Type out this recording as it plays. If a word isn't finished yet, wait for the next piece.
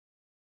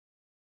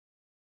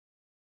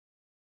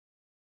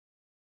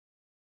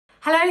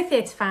Hello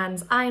theatre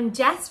fans, I'm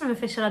Jess from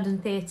Official London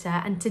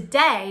Theatre and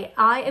today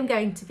I am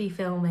going to be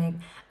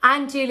filming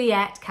Anne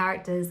Juliet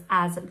characters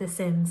as The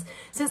Sims.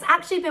 So it's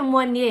actually been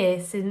 1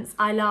 year since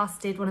I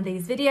last did one of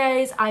these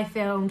videos. I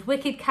filmed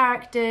Wicked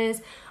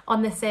characters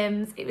on The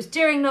Sims. It was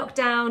during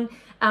lockdown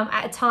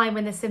at a time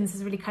when The Sims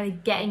was really kind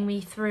of getting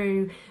me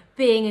through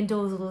being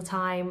indoors all the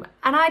time,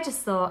 and I just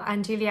thought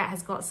Anne Juliet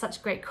has got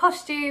such great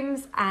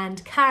costumes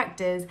and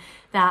characters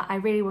that I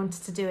really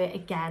wanted to do it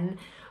again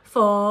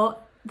for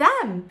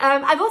them.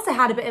 I've also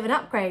had a bit of an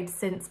upgrade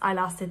since I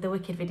last did the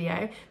Wicked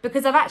video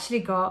because I've actually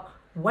got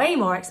way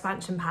more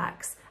expansion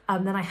packs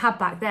than I had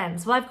back then.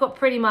 So I've got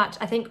pretty much,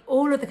 I think,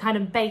 all of the kind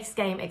of base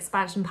game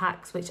expansion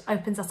packs, which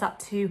opens us up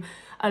to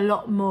a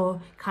lot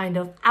more kind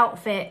of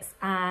outfits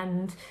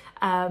and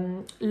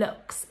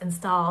looks and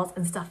styles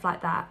and stuff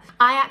like that.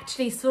 I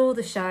actually saw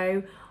the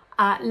show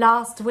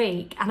last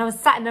week and I was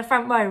sat in the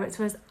front row, which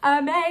was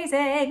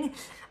amazing.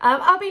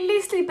 I'll be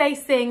loosely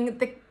basing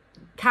the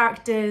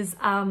characters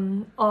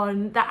on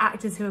the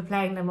actors who are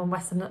playing them on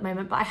West End at the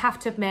moment, but I have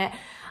to admit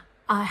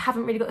I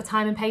haven't really got the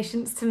time and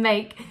patience to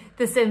make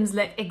The Sims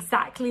look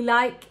exactly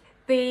like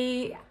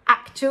the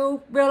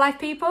actual real life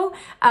people,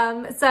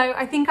 so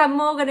I think I'm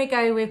more going to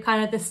go with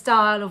kind of the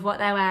style of what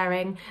they're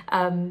wearing,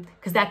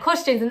 because their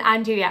costumes in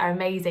Anne Juliet are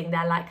amazing.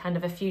 They're like kind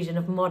of a fusion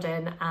of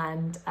modern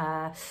and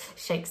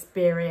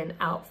Shakespearean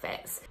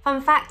outfits.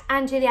 Fun fact,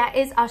 Anne Juliet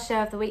is our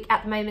show of the week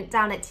at the moment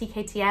down at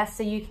TKTS,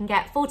 so you can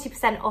get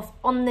 40% off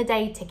on the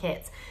day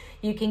tickets.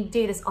 You can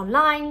do this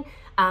online.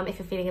 If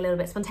you're feeling a little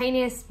bit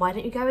spontaneous, why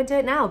don't you go and do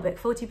it now? Book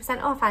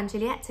 40% off Anne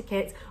Juliet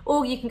tickets,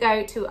 or you can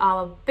go to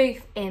our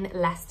booth in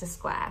Leicester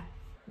Square.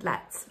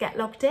 Let's get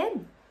logged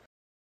in.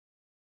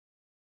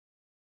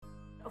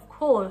 Of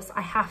course,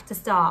 I have to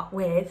start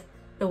with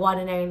the one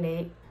and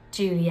only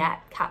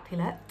Juliet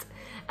Capulet.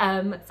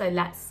 So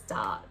let's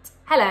start.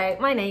 Hello,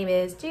 my name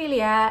is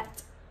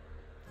Juliet.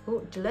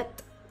 Oh,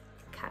 Juliet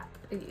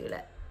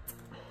Capulet.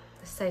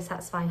 So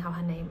satisfying how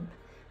her name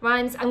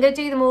rhymes. I'm going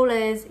to do them all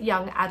as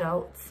young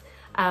adults.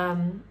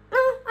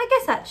 I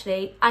guess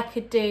actually I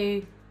could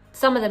do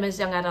some of them as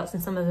young adults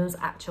and some of them as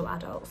actual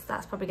adults.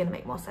 That's probably going to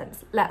make more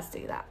sense. Let's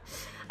do that.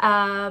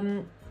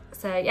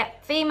 So yeah,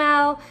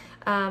 female.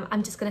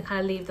 I'm just going to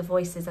kind of leave the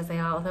voices as they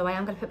are, although I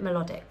am going to put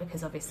melodic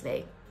because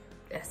obviously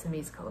it's a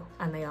musical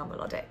and they are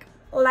melodic.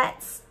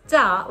 Let's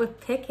start with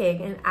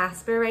picking an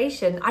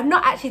aspiration. I've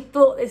not actually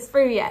thought this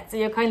through yet, so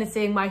you're kind of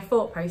seeing my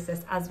thought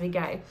process as we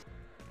go.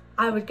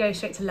 I would go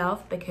straight to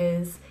love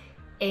because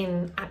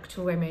in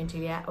actual Romeo and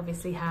Juliet,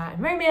 obviously her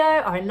and Romeo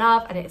are in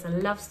love and it's a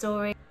love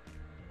story.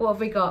 What have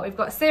we got? We've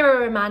got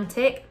serial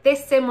romantic.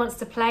 This sim wants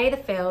to play the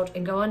field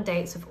and go on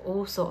dates with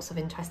all sorts of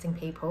interesting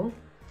people.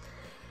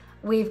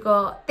 We've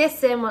got this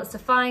sim wants to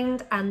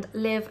find and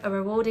live a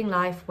rewarding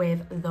life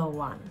with the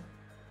one.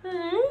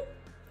 Yeah.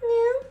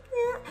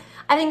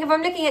 I think if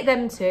I'm looking at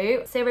them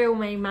two, serial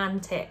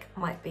romantic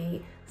might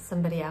be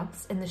somebody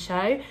else in the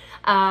show.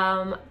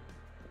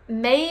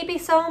 Maybe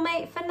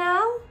soulmate for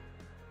now.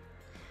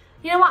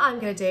 You know what I'm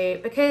going to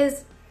do?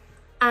 Because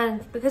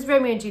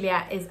Romeo and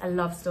Juliet is a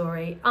love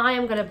story, I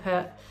am going to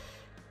put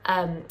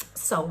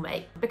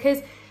soulmate,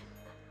 because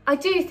I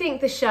do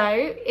think the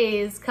show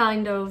is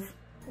kind of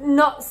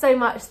not so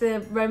much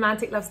the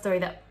romantic love story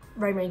that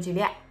Romeo and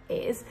Juliet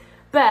is,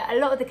 but a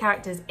lot of the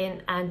characters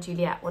in Anne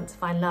Juliet want to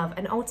find love,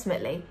 and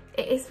ultimately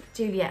it is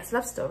Juliet's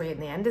love story in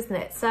the end, isn't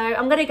it? So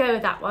I'm going to go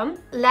with that one.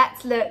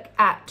 Let's look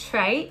at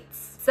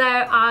traits. So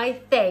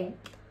I think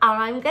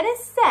I'm going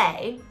to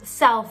say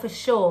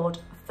self-assured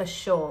for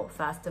sure,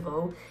 first of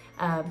all.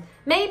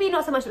 Maybe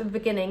not so much at the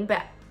beginning,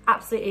 but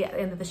absolutely at the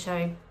end of the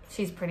show,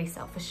 she's pretty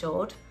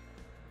self-assured.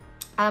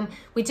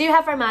 We do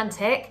have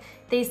romantic.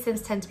 These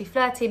Sims tend to be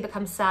flirty and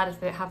become sad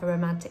if they don't have a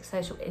romantic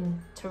social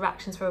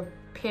interactions for a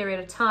period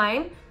of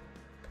time.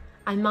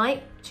 I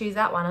might choose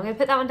that one. I'm going to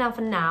put that one down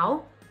for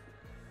now.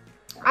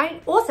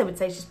 I also would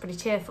say she's pretty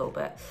cheerful,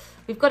 but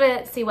we've got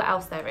to see what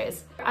else there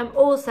is. I'm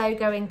also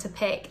going to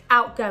pick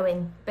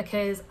outgoing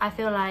because I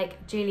feel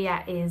like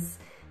Juliet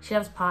she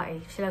loves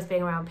party, she loves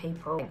being around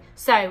people.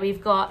 So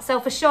we've got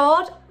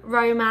self-assured,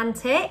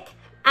 romantic,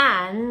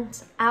 and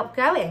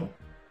outgoing.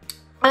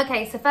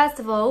 Okay, so first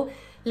of all,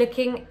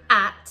 looking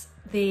at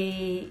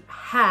the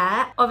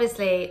hair,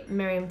 obviously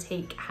Miriam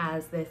Teak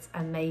has this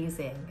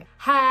amazing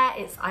hair,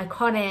 it's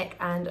iconic,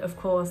 and of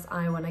course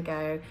I want to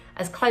go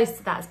as close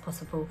to that as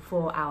possible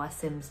for our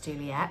Sims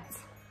Juliet.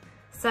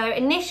 So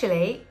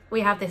initially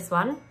we have this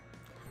one.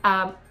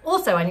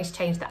 Also I need to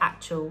change the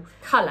actual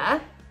colour.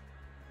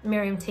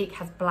 Miriam Teak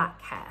has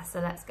black hair, so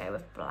let's go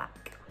with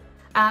black.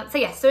 So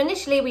yes, so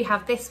initially we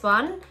have this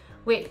one,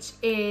 which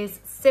is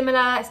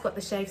similar. It's got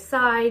the shaved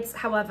sides,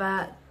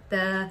 however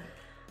the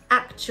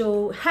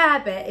actual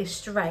hair bit is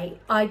straight.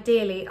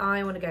 Ideally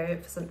I want to go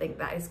for something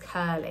that is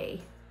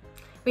curly.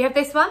 We have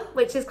this one,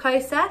 which is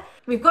closer.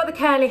 We've got the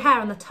curly hair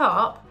on the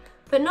top,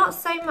 but not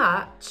so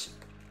much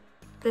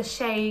the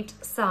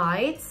shaved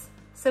sides.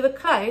 So we're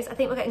close. I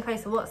think we're getting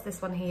closer. What's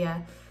this one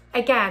here?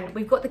 Again,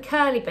 we've got the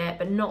curly bit,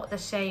 but not the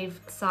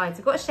shaved sides.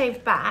 We've got a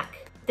shaved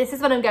back. This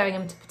is when I'm going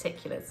into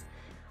particulars.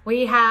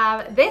 We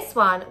have this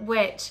one,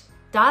 which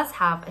does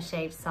have a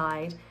shaved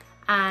side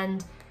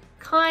and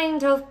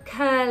kind of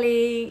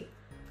curly.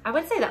 I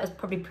would say that was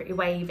probably pretty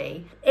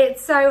wavy.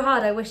 It's so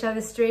hard. I wish I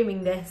was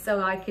streaming this so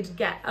I could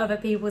get other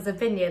people's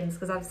opinions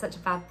because I'm such a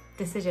bad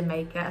decision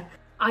maker.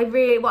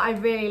 What I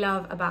really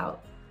love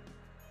about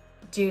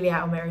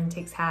Juliet or Miriam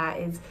Teak's hair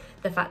is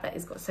the fact that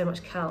it's got so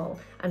much curl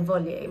and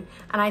volume.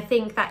 And I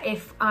think that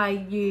if I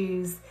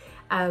use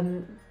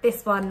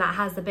this one that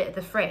has a bit of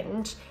the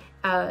fringe,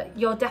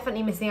 you're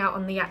definitely missing out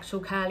on the actual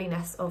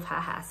curliness of her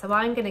hair. So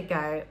I'm gonna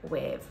go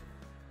with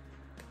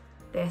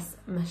this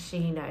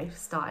Machino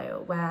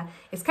style where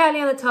it's curly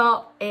on the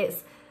top,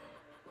 it's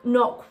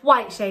not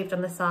quite shaved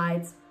on the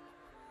sides,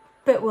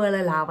 but we'll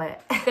allow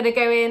it. I'm gonna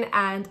go in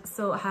and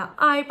sort her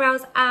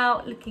eyebrows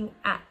out, looking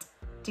at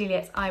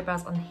Juliet's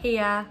eyebrows on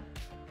here,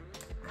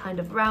 kind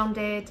of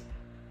rounded.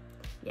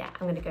 Yeah,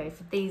 I'm gonna go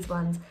for these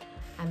ones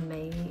and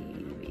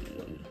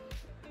maybe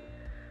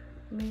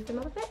move them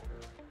up a bit.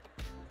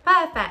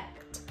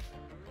 Perfect.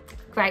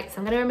 Great, so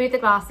I'm gonna remove the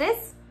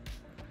glasses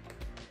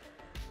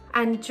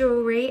and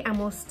jewelry, and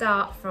we'll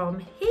start from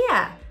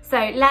here.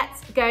 So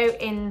let's go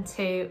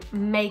into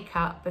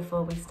makeup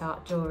before we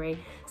start jewelry.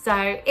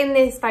 So in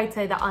this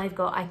photo that I've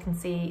got, I can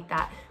see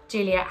that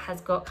Juliet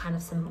has got kind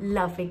of some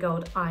lovely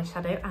gold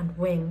eyeshadow and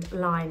winged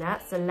liner.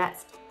 So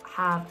let's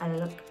have a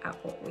look at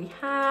what we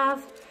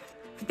have.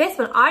 For this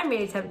one, I'm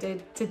really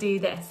tempted to do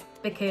this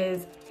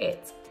because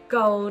it's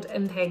gold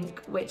and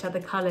pink, which are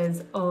the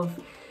colours of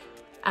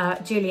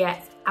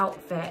Juliet's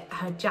outfit,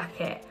 her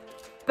jacket.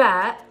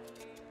 But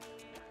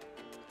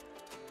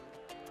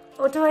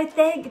or do I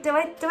go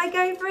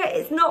for it?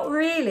 It's not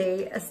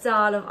really a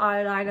style of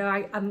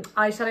eyeliner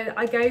eyeshadow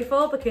I go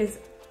for because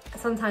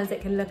sometimes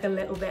it can look a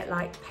little bit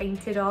like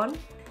painted on.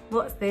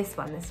 What's this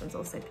one? This one's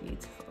also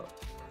beautiful.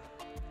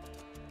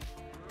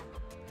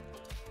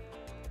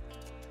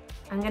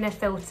 I'm gonna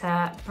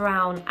filter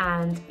brown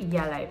and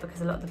yellow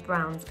because a lot of the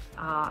browns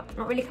are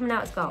not really coming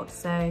out as gold.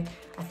 So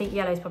I think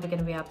yellow is probably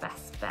gonna be our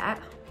best bet.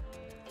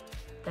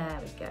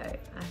 There we go.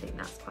 I think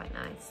that's quite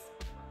nice.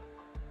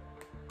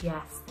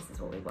 Yes, this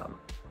is what we want.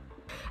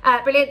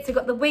 Brilliant, so we've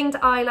got the winged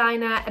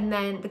eyeliner and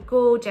then the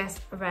gorgeous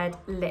red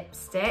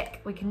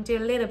lipstick. We can do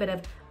a little bit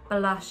of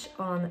blush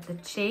on the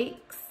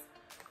cheeks.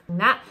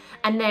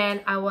 And then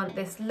I want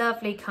this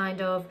lovely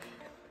kind of,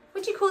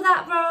 would you call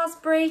that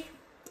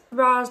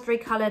raspberry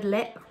coloured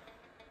lip?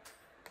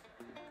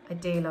 I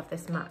do love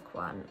this MAC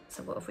one.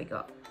 So what have we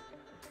got?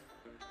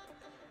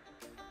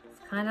 It's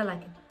kind of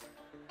like a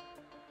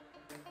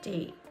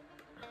deep,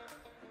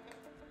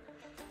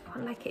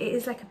 like it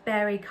is like a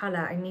berry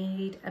colour. I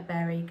need a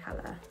berry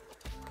colour.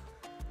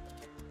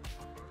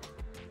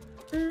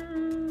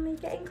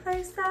 Getting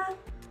closer.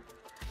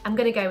 I'm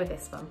gonna go with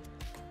this one.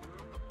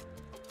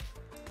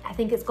 I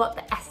think it's got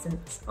the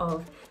essence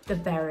of the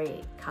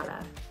berry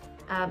colour.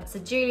 So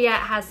Juliet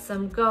has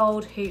some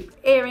gold hoop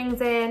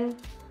earrings in.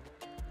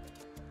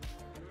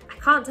 I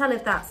can't tell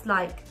if that's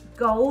like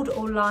gold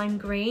or lime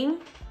green,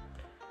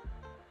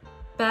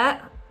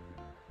 but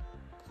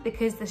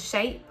because the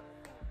shape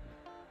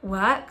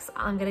works,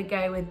 I'm gonna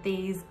go with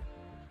these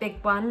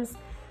big ones.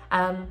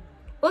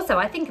 Also,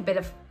 I think a bit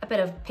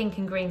of pink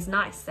and green's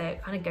nice, so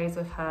it kind of goes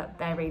with her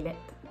berry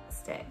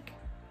lipstick.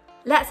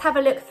 Let's have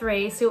a look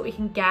through, see what we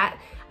can get.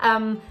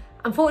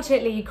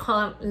 Unfortunately, you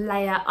can't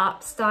layer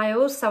up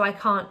styles, so I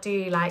can't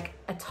do like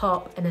a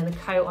top and then a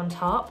coat on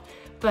top.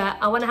 But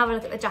I want to have a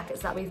look at the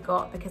jackets that we've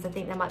got because I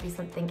think there might be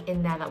something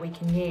in there that we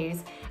can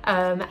use,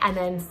 and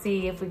then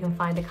see if we can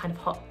find a kind of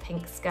hot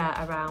pink skirt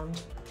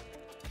around.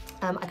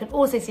 I can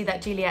also see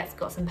that Juliet's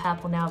got some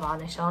purple nail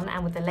varnish on,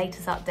 and with the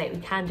latest update,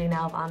 we can do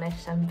nail varnish.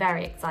 So I'm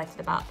very excited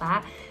about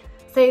that.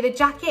 So the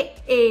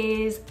jacket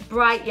is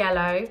bright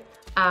yellow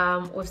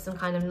with some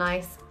kind of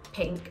nice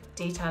pink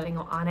detailing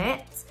on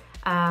it.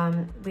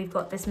 We've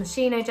got this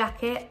Machino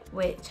jacket,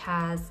 which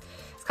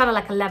it's kind of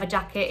like a leather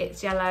jacket.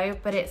 It's yellow,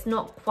 but it's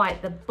not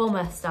quite the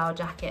bomber style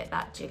jacket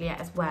that Juliet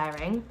is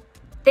wearing.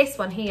 This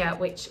one here,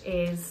 which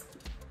is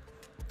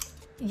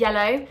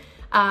yellow,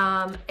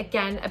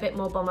 again, a bit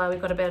more bomber.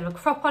 We've got a bit of a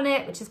crop on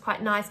it, which is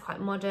quite nice, quite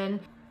modern.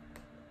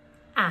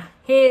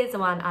 Here's the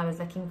one I was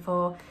looking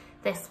for,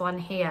 this one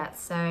here.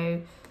 So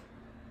I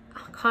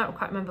can't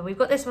quite remember. We've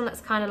got this one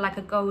that's kind of like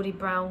a goldy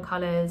brown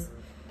colours.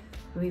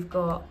 We've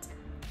got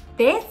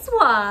this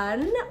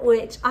one,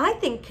 which I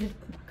think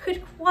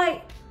could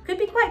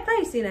be quite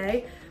close, you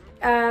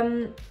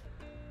know.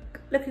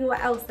 Looking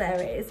what else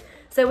there is.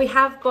 So we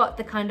have got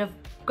the kind of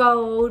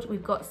gold,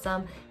 we've got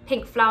some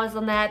pink flowers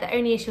on there. The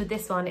only issue with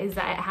this one is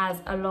that it has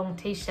a long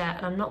t-shirt,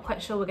 and I'm not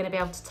quite sure we're going to be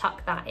able to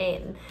tuck that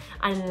in.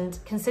 And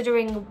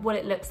considering what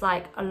it looks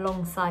like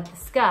alongside the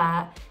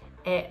skirt,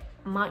 it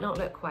might not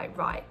look quite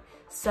right.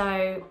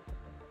 So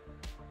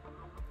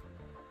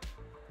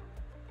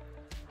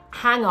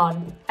hang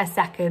on a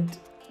second.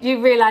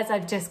 You realise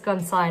I've just gone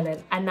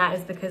silent, and that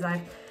is because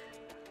I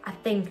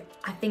think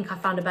I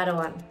found a better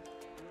one.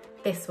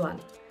 This one.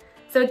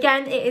 So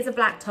again, it is a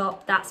black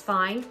top, that's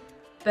fine.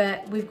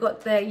 But we've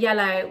got the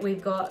yellow,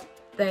 we've got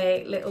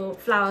the little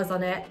flowers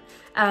on it.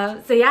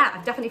 So yeah,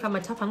 I've definitely found my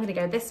top. I'm gonna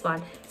go with this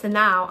one. So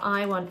now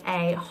I want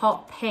a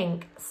hot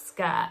pink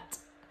skirt.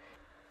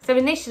 So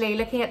initially,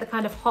 looking at the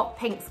kind of hot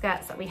pink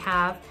skirts that we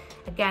have,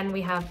 again,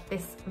 we have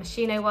this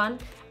Moschino one,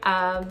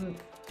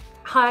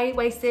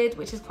 high-waisted,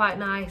 which is quite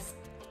nice,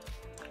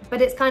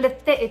 but it's kind of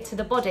fitted to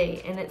the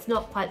body and it's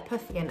not quite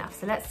puffy enough.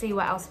 So let's see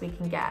what else we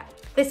can get.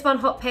 This one,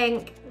 hot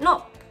pink,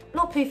 not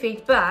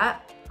poofy,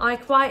 but I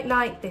quite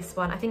like this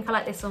one. I think I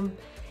like this one.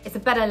 It's a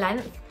better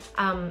length.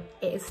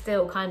 It is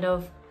still kind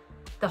of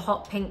the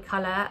hot pink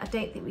colour. I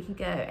don't think we can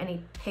go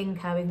any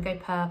pinker, we can go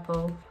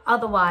purple.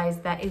 Otherwise,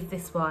 there is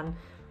this one.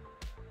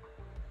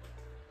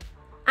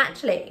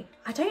 Actually,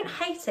 I don't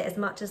hate it as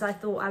much as I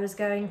thought I was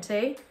going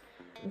to.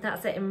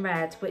 That's it in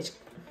red, which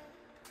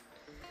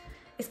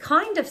is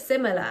kind of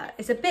similar.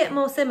 It's a bit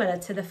more similar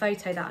to the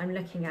photo that I'm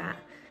looking at.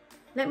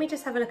 Let me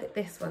just have a look at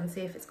this one,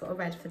 see if it's got a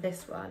red for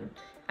this one.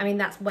 I mean,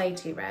 that's way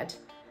too red.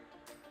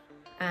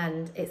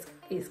 And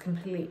it's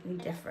completely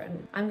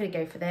different. I'm gonna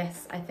go for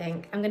this, I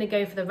think. I'm gonna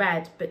go for the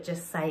red, but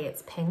just say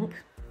it's pink.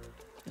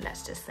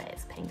 Let's just say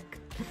it's pink.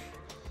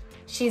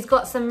 She's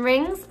got some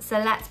rings, so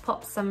let's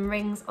pop some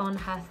rings on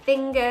her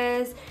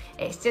fingers.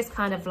 It's just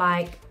kind of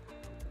like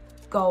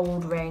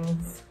gold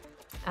rings.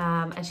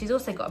 And she's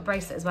also got a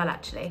bracelet as well,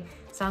 actually.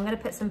 So I'm gonna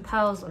put some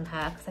pearls on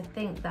her because I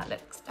think that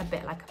looks a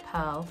bit like a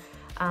pearl.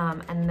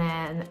 And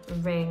then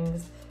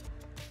rings,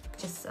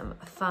 just some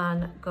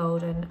fun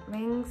golden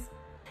rings.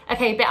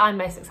 Okay, the bit I'm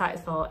most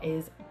excited for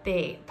is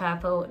the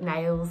purple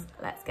nails.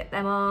 Let's get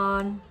them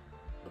on.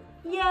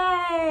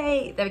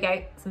 Yay! There we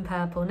go, some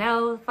purple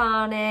nail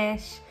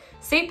varnish.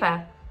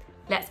 Super.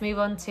 Let's move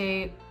on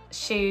to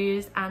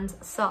shoes and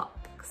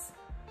socks.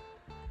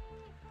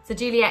 So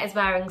Juliet is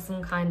wearing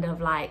some kind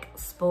of like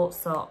sports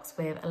socks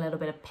with a little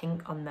bit of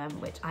pink on them,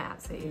 which I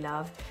absolutely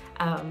love.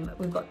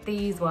 We've got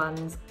these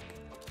ones,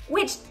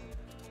 which,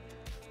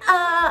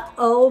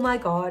 oh my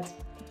God,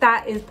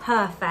 that is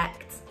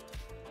perfect.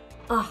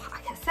 Oh,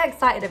 I get so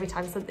excited every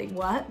time something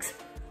works.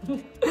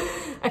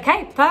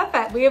 Okay,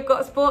 perfect. We have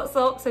got sports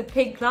socks with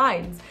pink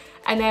lines.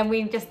 And then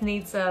we just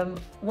need some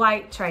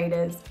white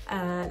trainers.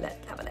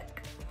 Let's have a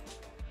look.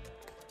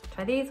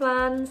 Try these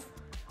ones.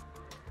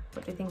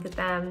 What do you think of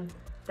them?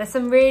 There's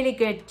some really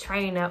good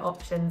trainer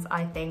options,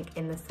 I think,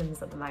 in the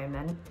Sims at the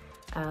moment.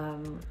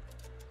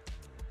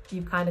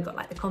 You've kind of got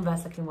like the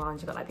Converse looking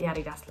ones, you've got like the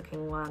Adidas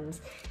looking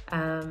ones.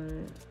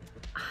 So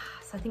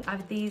I think I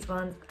have these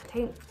ones. I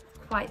don't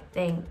quite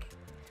think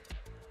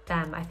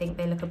them. I think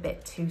they look a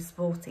bit too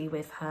sporty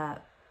with her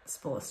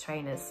sports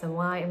trainers. So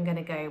I am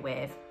gonna go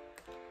with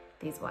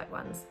these white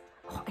ones.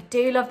 Oh, I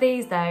do love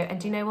these though, and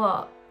do you know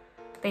what?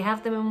 They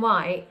have them in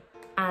white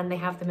and they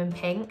have them in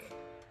pink.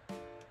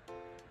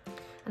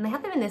 And they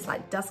have them in this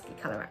like dusky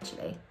colour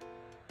actually,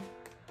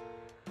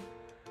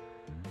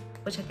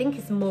 which I think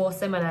is more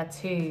similar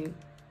to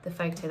the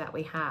photo that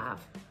we have.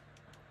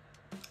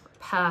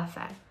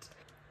 Perfect.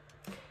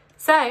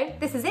 So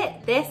this is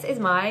it. This is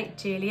my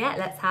Juliet.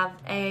 Let's have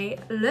a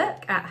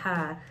look at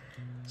her.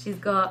 She's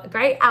got a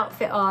great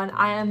outfit on.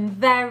 I am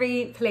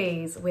very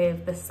pleased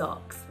with the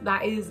socks.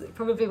 That is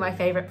probably my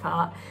favourite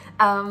part.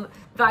 But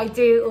I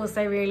do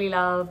also really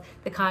love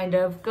the kind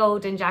of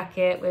golden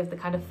jacket with the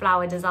kind of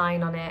flower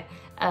design on it.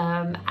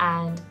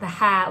 And the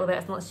hair, although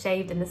it's not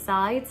shaved in the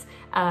sides,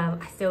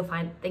 I still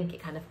think it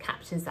kind of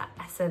captures that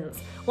essence.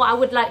 What I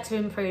would like to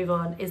improve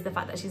on is the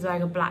fact that she's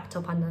wearing a black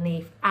top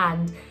underneath,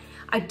 and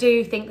I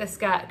do think the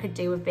skirt could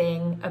do with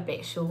being a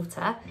bit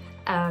shorter.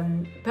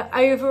 But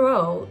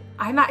overall,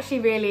 I'm actually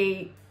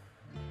really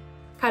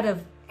kind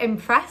of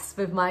impressed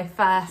with my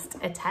first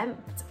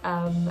attempt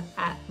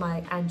at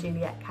my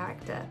Juliet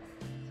character.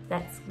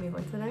 Let's move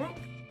on to the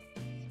next.